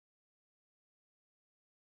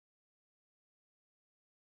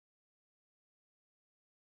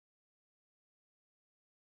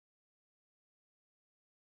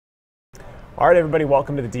All right, everybody,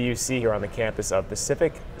 welcome to the DUC here on the campus of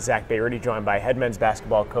Pacific. Zach Bayrity, joined by head men's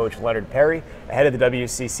basketball coach Leonard Perry, ahead of the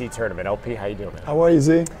WCC tournament. LP, how you doing, man? How are you,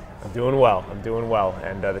 Z? I'm doing well.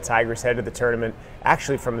 And the Tigers head to the tournament.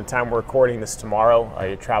 Actually, from the time we're recording this tomorrow,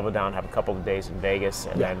 you travel down, have a couple of days in Vegas,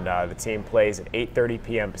 and then the team plays at 8:30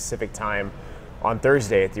 p.m. Pacific time on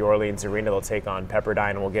Thursday at the Orleans Arena. They'll take on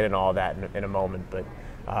Pepperdine, and we'll get into all that in a moment.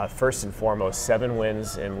 But first and foremost, 7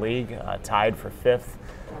 wins in league, tied for 5th.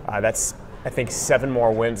 That's, I think, 7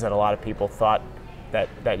 more wins than a lot of people thought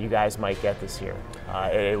that you guys might get this year.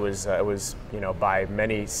 It was by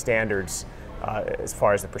many standards, as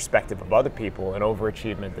far as the perspective of other people, an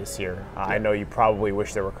overachievement this year. I know you probably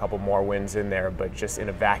wish there were a couple more wins in there, but just in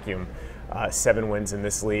a vacuum, 7 wins in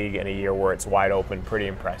this league in a year where it's wide open, pretty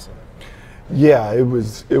impressive. Yeah, it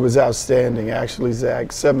was outstanding, actually,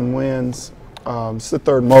 Zach. 7 wins. It's the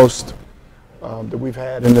 3rd most that we've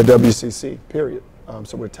had in the WCC, period.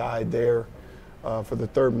 So we're tied there for the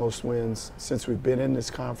 3rd most wins since we've been in this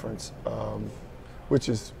conference, which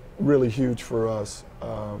is really huge for us.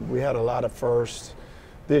 We had a lot of firsts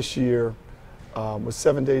this year. With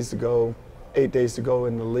 7 days to go, 8 days to go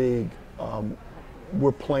in the league,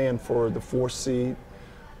 we're playing for the 4th seed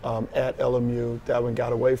at LMU. That one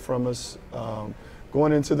got away from us.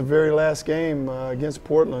 Going into the very last game against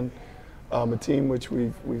Portland, a team which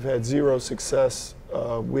we've had 0 success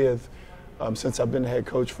with since I've been the head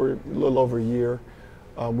coach for a little over a year.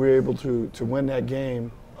 We were able to win that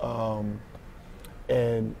game,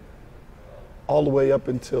 and all the way up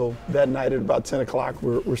until that night at about 10 o'clock,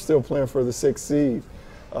 we're still playing for the 6th seed.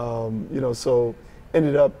 So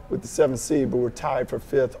ended up with the 7th seed, but we're tied for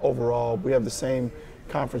 5th overall. We have the same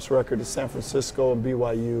conference record as San Francisco and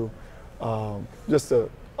BYU. Just an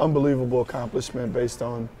unbelievable accomplishment based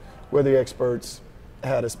on where the experts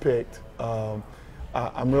had us picked.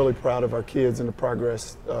 I'm really proud of our kids and the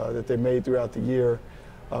progress that they made throughout the year.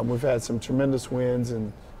 We've had some tremendous wins,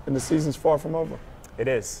 and the season's far from over. It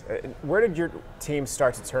is. Where did your team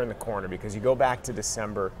start to turn the corner? Because you go back to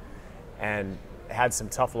December and had some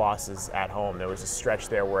tough losses at home. There was a stretch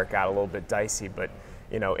there where it got a little bit dicey, but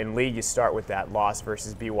in league you start with that loss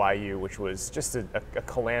versus BYU, which was just a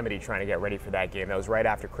calamity trying to get ready for that game. That was right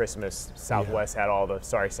after Christmas. Southwest had all the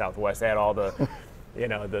they had all the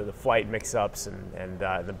the flight mix-ups and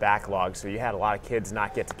the backlog. So you had a lot of kids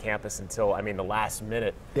not get to campus until, the last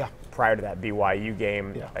minute prior to that BYU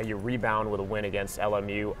game. You rebound with a win against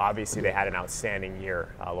LMU. Obviously, they had an outstanding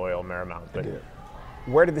year, Loyola Marymount. But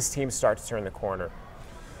where did this team start to turn the corner?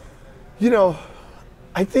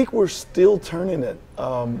 I think we're still turning it.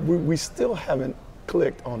 We still haven't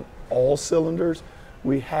clicked on all cylinders.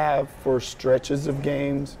 We have for stretches of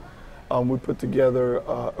games. We put together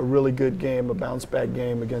a really good game, a bounce-back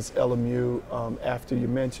game against LMU after you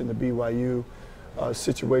mentioned the BYU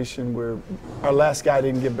situation where our last guy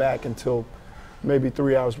didn't get back until maybe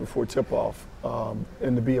 3 hours before tip-off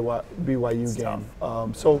in the BYU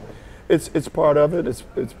game. So it's part of it.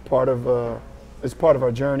 It's part of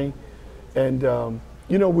our journey, and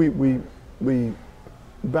we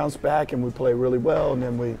bounce back and we play really well, and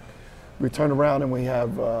then we turn around and we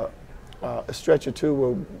have a stretch or two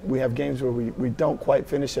where we have games where we don't quite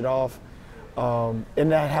finish it off,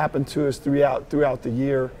 and that happened to us throughout the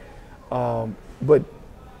year. But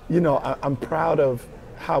I'm proud of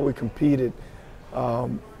how we competed.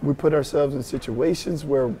 We put ourselves in situations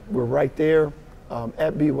where we're right there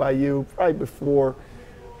at BYU right before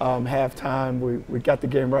halftime. We got the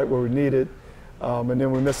game right where we needed, and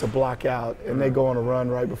then we miss a block out, and they go on a run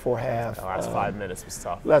right before half. The last 5 minutes was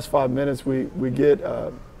tough. Last 5 minutes, we get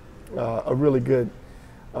a really good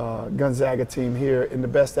Gonzaga team here in the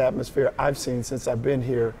best atmosphere I've seen since I've been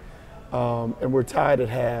here, and we're tied at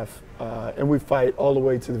half, and we fight all the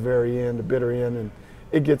way to the very end, the bitter end, and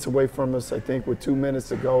it gets away from us, I think, with 2 minutes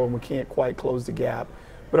to go, and we can't quite close the gap.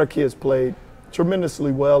 But our kids played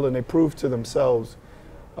tremendously well, and they proved to themselves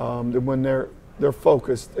that when they're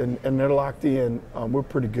focused and they're locked in, we're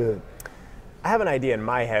pretty good. I have an idea in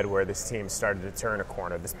my head where this team started to turn a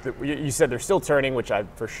corner. You said they're still turning, which I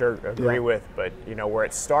for sure agree with, but where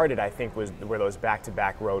it started, I think, were those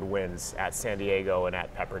back-to-back road wins at San Diego and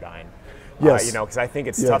at Pepperdine. Yes. Because I think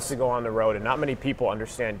it's tough to go on the road, and not many people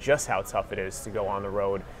understand just how tough it is to go on the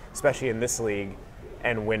road, especially in this league,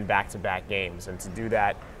 and win back-to-back games. And to do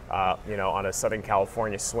that, on a Southern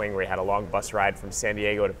California swing where you had a long bus ride from San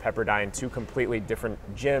Diego to Pepperdine, 2 completely different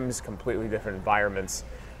gyms, completely different environments.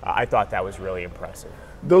 I thought that was really impressive.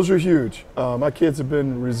 Those are huge. My kids have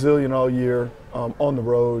been resilient all year on the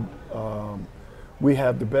road. We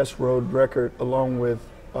have the best road record, along with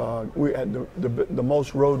we had the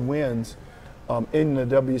most road wins in the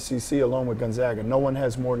WCC, along with Gonzaga. No one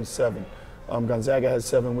has more than 7. Gonzaga has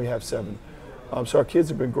 7, we have 7. So our kids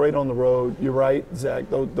have been great on the road. You're right, Zach.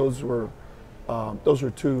 Those were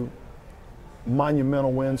 2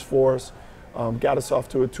 monumental wins for us. Got us off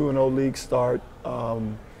to a 2-0 league start,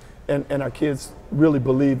 and our kids really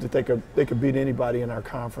believed that they could beat anybody in our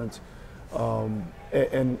conference.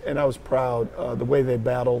 And I was proud the way they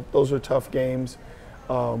battled. Those are tough games.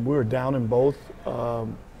 We were down in both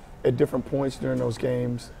at different points during those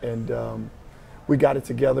games, and we got it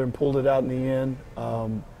together and pulled it out in the end.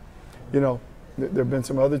 There have been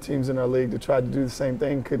some other teams in our league that tried to do the same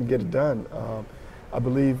thing, couldn't get it done. I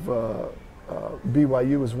believe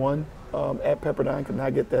BYU was one at Pepperdine, could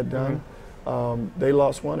not get that done. They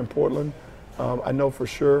lost one in Portland. I know for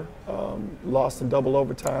sure lost in double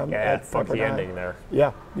overtime at funky Pepperdine. Ending there.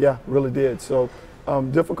 Yeah, really did. So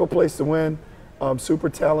difficult place to win, super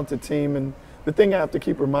talented team. And the thing I have to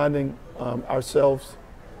keep reminding ourselves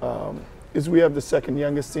is we have the second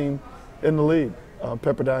youngest team in the league.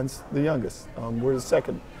 Pepperdine's the youngest. We're the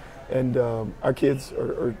second. And our kids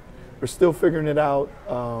are still figuring it out.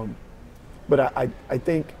 But I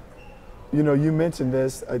think, you mentioned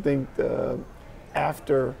this, I think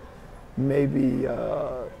after maybe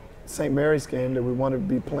St. Mary's game that we want to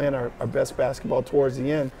be playing our best basketball towards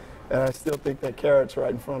the end, and I still think that carrot's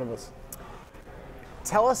right in front of us.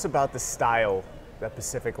 Tell us about the style that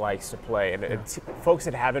Pacific likes to play. And folks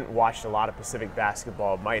that haven't watched a lot of Pacific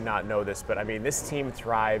basketball might not know this, but I mean, this team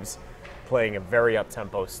thrives playing a very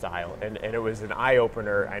up-tempo style. And it was an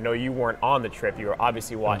eye-opener. I know you weren't on the trip. You were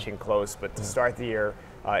obviously watching close, but to start the year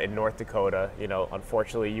in North Dakota,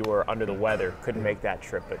 unfortunately you were under the weather, couldn't make that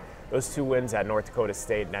trip. But those 2 wins at North Dakota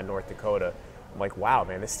State and at North Dakota, I'm like, wow,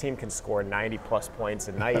 man, this team can score 90-plus points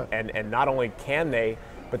a night. And not only can they,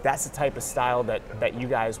 but that's the type of style that you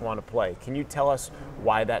guys want to play. Can you tell us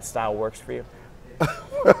why that style works for you?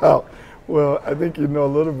 Well, I think you know a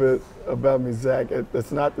little bit about me, Zach.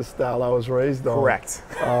 That's not the style I was raised on. Correct.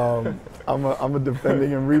 I'm a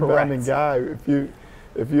defending and rebounding guy.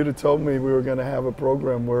 If you'd have told me we were going to have a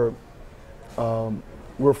program where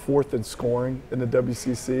we're 4th in scoring in the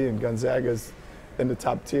WCC and Gonzaga's in the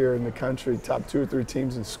top tier in the country, top 2 or 3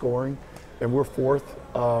 teams in scoring, and we're 4th,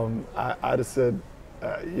 I'd have said,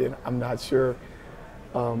 I'm not sure.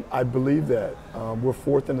 I believe that. We're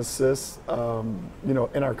 4th in assists,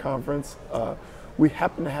 in our conference. We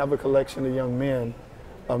happen to have a collection of young men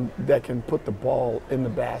that can put the ball in the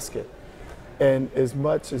basket. And as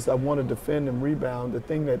much as I want to defend and rebound, the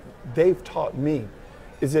thing that they've taught me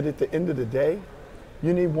is that at the end of the day,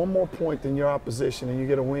 you need one more point than your opposition and you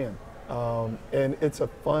get a win. And it's a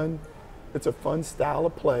fun style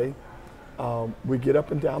of play. We get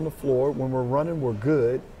up and down the floor. When we're running, we're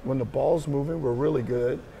good. When the ball's moving, we're really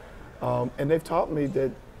good. And they've taught me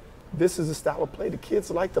that this is a style of play the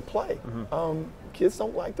kids like to play. Kids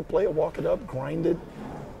don't like to play a walk it up, grind it,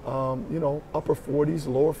 upper 40s,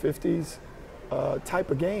 lower 50s type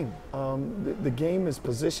of game. The game is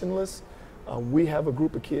positionless. We have a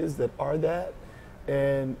group of kids that are that.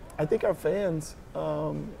 And I think our fans,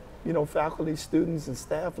 faculty, students, and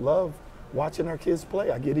staff love watching our kids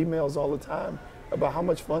play. I get emails all the time about how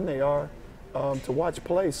much fun they are to watch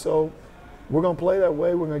play. So we're going to play that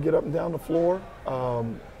way. We're going to get up and down the floor.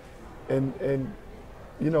 And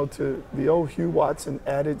to the old Hugh Watson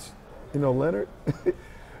adage, Leonard,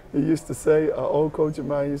 he used to say, an old coach of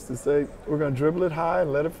mine used to say, we're going to dribble it high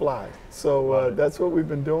and let it fly. So that's what we've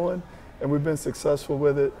been doing, and we've been successful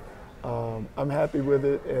with it. I'm happy with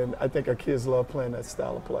it, and I think our kids love playing that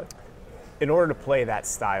style of play. In order to play that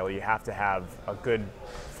style, you have to have a good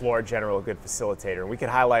floor general, a good facilitator. We could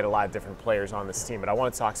highlight a lot of different players on this team, but I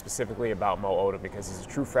want to talk specifically about Mo Odom because he's a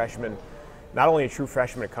true freshman. Not only a true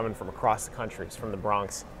freshman coming from across the country, he's from the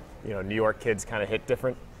Bronx. New York kids kind of hit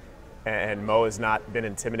different, and Mo has not been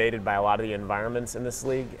intimidated by a lot of the environments in this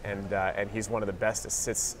league, and he's one of the best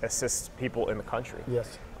assist people in the country.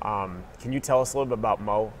 Yes. Can you tell us a little bit about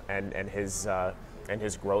Mo and his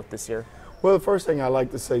growth this year? Well, the first thing I like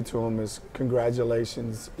to say to him is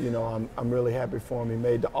congratulations. I'm really happy for him. He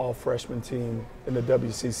made the all-freshman team in the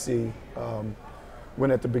WCC. When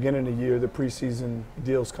at the beginning of the year, the preseason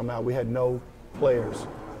deals come out, we had no players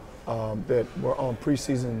that were on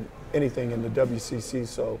preseason anything in the WCC.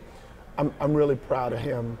 So I'm really proud of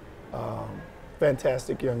him.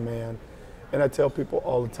 Fantastic young man. And I tell people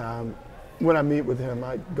all the time, when I meet with him,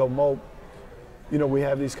 I go, Mo, we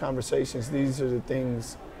have these conversations. These are the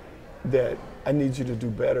things that I need you to do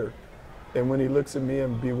better. And when he looks at me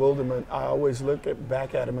in bewilderment, I always look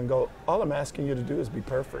back at him and go, all I'm asking you to do is be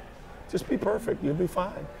perfect. Just be perfect. You'll be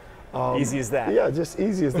fine. Easy as that. Yeah, just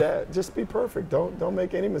easy as that. Just be perfect. Don't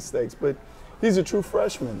make any mistakes. But he's a true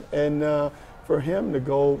freshman. And for him to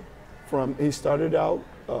go he started out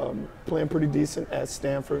playing pretty decent at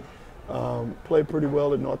Stanford, played pretty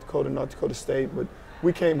well at North Dakota State, but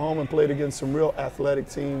we came home and played against some real athletic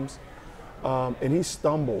teams, and he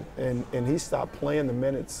stumbled and he stopped playing the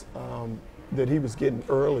minutes that he was getting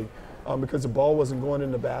early because the ball wasn't going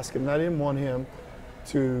in the basket, and I didn't want him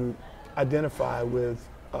to identify with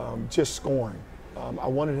just scoring. I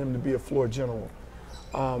wanted him to be a floor general.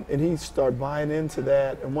 And he started buying into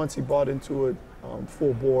that, and once he bought into it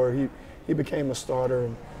full bore, he became a starter,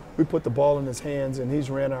 and we put the ball in his hands, and he's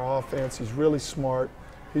ran our offense. He's really smart.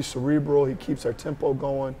 He's cerebral. He keeps our tempo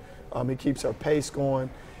going. He keeps our pace going.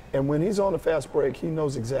 And when he's on a fast break, he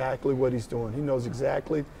knows exactly what he's doing. He knows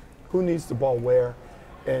exactly who needs the ball where,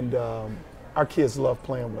 and our kids love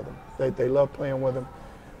playing with him. They love playing with him,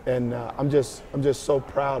 and I'm just so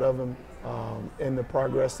proud of him and the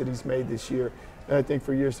progress that he's made this year. And I think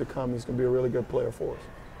for years to come, he's going to be a really good player for us.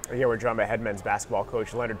 Here we're joined by head men's basketball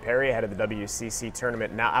coach Leonard Perry ahead of the WCC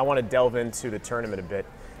tournament. Now I want to delve into the tournament a bit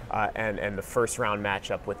and the first round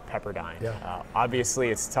matchup with Pepperdine. Yeah. Obviously,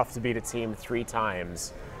 it's tough to beat a team 3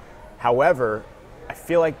 times. However, I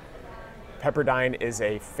feel like Pepperdine is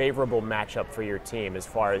a favorable matchup for your team as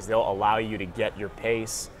far as they'll allow you to get your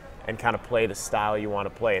pace and kind of play the style you want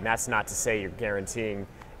to play. And that's not to say you're guaranteeing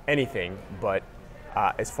anything, but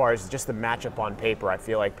as far as just the matchup on paper, I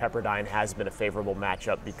feel like Pepperdine has been a favorable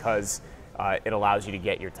matchup because it allows you to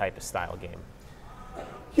get your type of style game.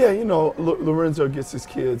 Yeah, you know, Lorenzo gets his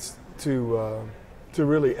kids to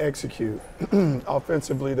really execute.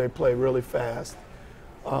 Offensively, they play really fast.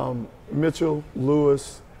 Mitchell,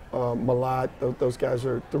 Lewis, Malat, those guys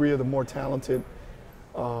are 3 of the more talented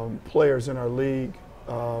players in our league.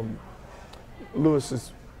 Lewis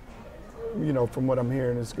is, you know, from what I'm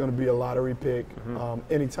hearing, it's going to be a lottery pick.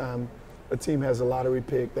 Anytime a team has a lottery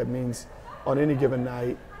pick, that means on any given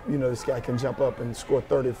night, you know, this guy can jump up and score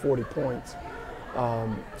 30 or 40 points.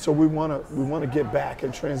 So we want to get back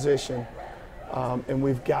in transition, and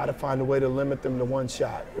we've got to find a way to limit them to 1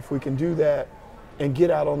 shot. If we can do that and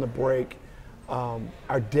get out on the break,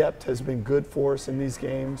 our depth has been good for us in these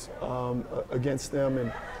games against them,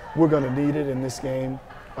 and we're going to need it in this game.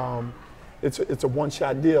 It's a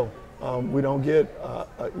 1-shot deal. We don't get,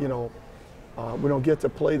 we don't get to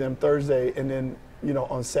play them Thursday and then, you know,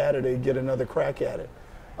 on Saturday get another crack at it.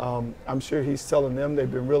 I'm sure he's telling them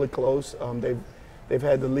they've been really close. They've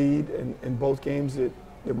had the lead in both games that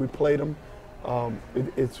we played them.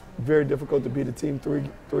 It's very difficult to beat a team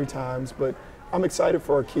three times, but I'm excited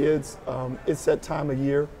for our kids. It's that time of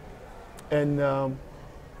year, and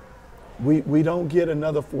we don't get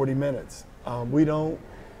another 40 minutes. We don't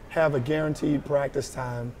have a guaranteed practice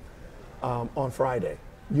time on Friday.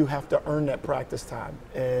 You have to earn that practice time,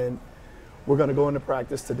 and we're going to go into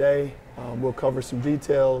practice today. We'll cover some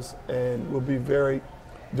details, and we'll be very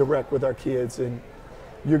direct with our kids, and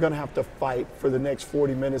you're going to have to fight for the next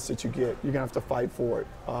 40 minutes that you get. You're going to have to fight for it,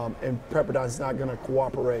 and Pepperdine's not going to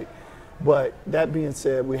cooperate. But that being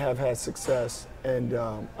said, we have had success, and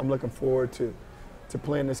I'm looking forward to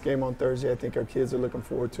playing this game on Thursday. I think our kids are looking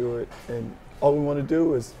forward to it, and all we want to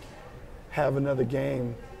do is have another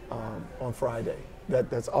game on Friday.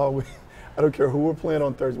 That's all we. I don't care who we're playing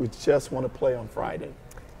on Thursday. We just want to play on Friday.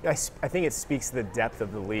 I think it speaks to the depth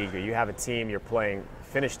of the league. You have a team you're playing,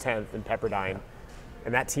 finished 10th in Pepperdine,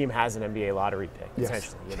 and that team has an NBA lottery pick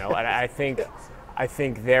potentially. You know, and I think I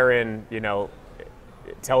think therein, you know,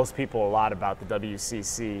 it tells people a lot about the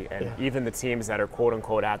WCC and even the teams that are quote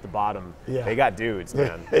unquote at the bottom. They got dudes,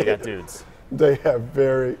 man. They got dudes. They have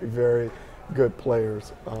very, very good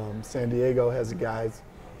players. San Diego has a guy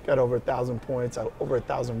got over 1,000 points, over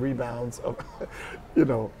 1,000 rebounds. You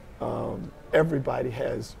know, everybody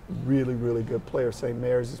has really good players. St.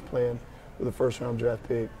 Mary's is playing with a first-round draft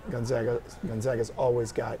pick. Gonzaga's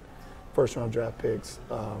always got first-round draft picks.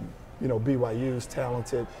 You know, BYU's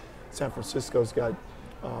talented. San Francisco's got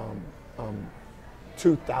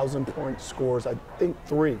 2,000-point scores. I think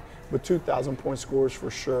 3, but 2,000-point scores for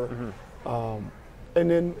sure. And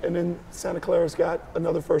then Santa Clara's got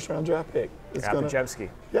another first-round draft pick. Pajemski.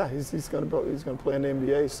 Yeah, he's going to play in the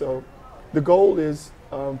NBA. So the goal is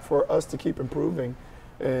for us to keep improving,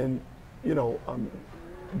 and you know,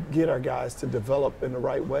 get our guys to develop in the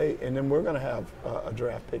right way, and then we're going to have a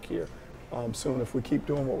draft pick here soon if we keep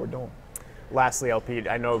doing what we're doing. Lastly, LP,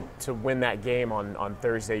 I know to win that game on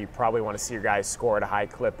Thursday, you probably want to see your guys score at a high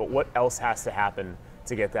clip, but what else has to happen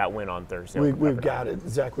to get that win on Thursday? We've got it,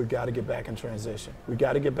 Zach. We've got to get back in transition. We've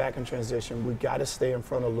got to get back in transition. We've got to stay in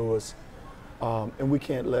front of Lewis, and we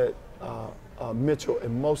can't let Mitchell,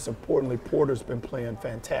 and most importantly, Porter's been playing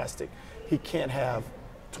fantastic. He can't have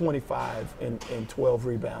 25 and 12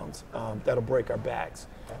 rebounds. That'll break our backs.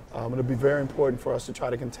 It'll be very important for us to try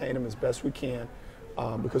to contain him as best we can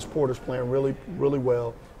because Porter's playing really, really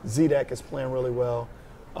well. Zedek is playing really well.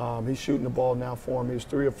 He's shooting the ball now for him. He was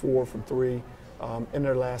 3 of 4 from 3 in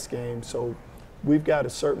their last game. So we've got a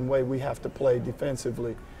certain way we have to play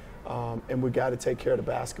defensively, and we've got to take care of the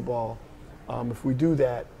basketball. If we do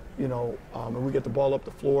that, you know, and we get the ball up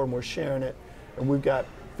the floor and we're sharing it, and we've got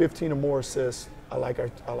 15 or more assists, I like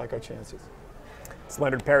our chances. It's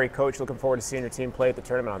Leonard Perry, coach. Looking forward to seeing your team play at the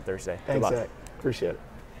tournament on Thursday. Thanks, Zach. Appreciate it.